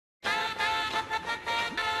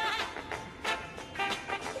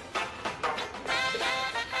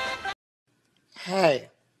Hey,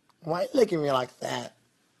 why you look at me like that?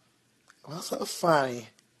 What's so funny?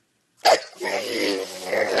 Straight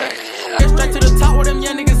to the top where them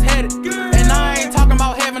young niggas headed. And I ain't talking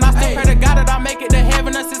about heaven. I still pray to God that I make it to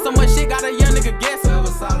heaven. I see so much shit, got a young nigga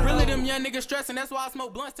guessing. Really them young niggas stressing. That's why I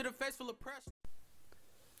smoke blunts to the face full of pressure.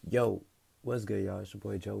 Yo, what's good, y'all? It's your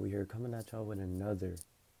boy Joey here, coming at y'all with another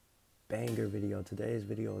banger video. Today's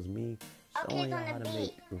video is me showing y'all how to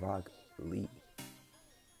make Rock Lee.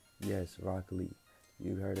 Yes, Rock Lee.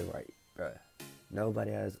 You heard it right, bruh. Nobody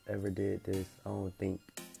has ever did this, I don't think,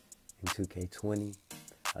 in 2K20.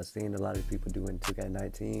 I've seen a lot of people do it in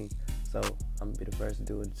 2K19, so I'm gonna be the first to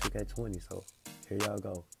do it in 2K20. So here y'all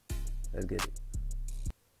go. Let's get it.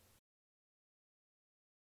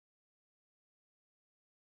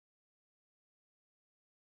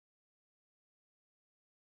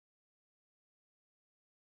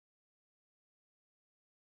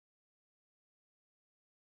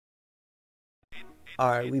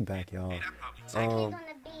 Alright, we back, y'all.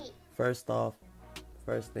 First off,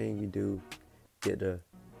 first thing you do, get the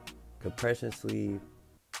compression sleeve,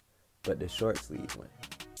 but the short sleeve one,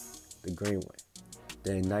 the green one.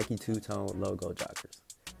 Then Nike two-tone logo joggers.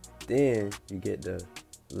 Then you get the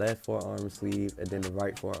left forearm sleeve and then the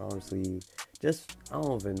right forearm sleeve. Just, I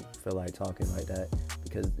don't even feel like talking like that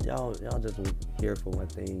because y'all just here for one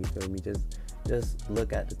thing, you feel me? Just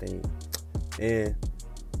look at the thing. And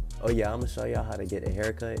oh yeah, I'm gonna show y'all how to get a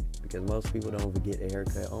haircut because most people don't even get a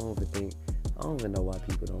haircut. I don't even know why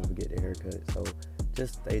people don't even get a haircut. So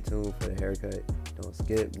just stay tuned for the haircut. Don't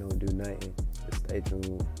skip, don't do nothing. Just stay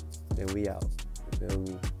tuned. Then we out. You feel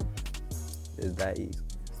me? It's that easy.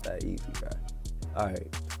 It's that easy, bruh.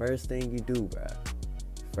 Alright, first thing you do, bruh.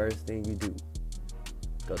 First thing you do.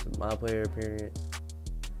 Go to my player appearance.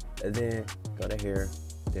 And then go to hair.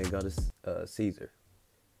 Then go to Caesar.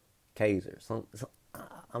 Kaiser.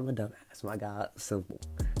 I'm a dumbass, my God, simple.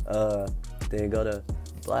 Then go to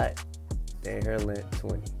black, then hair length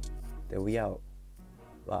 20. Then we out.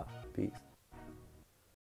 Bye, peace.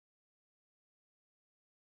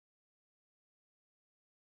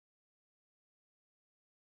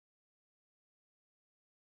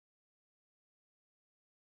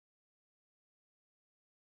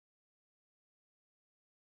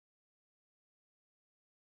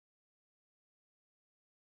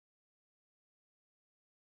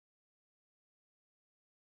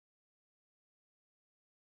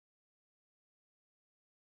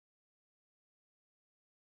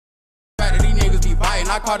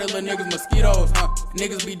 I call the little niggas mosquitoes,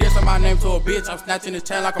 Niggas be dissing my name to a bitch, I'm snatching his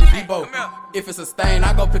chain like I'm Debo. If it's a stain,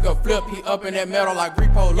 I go pick a flip, he up in that metal like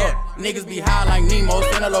repo. Look, niggas be high like Nemo,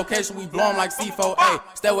 send a location, we blow 'em like C4. Ayy,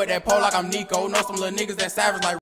 stay with that pole like I'm Nico, know some little niggas that savage like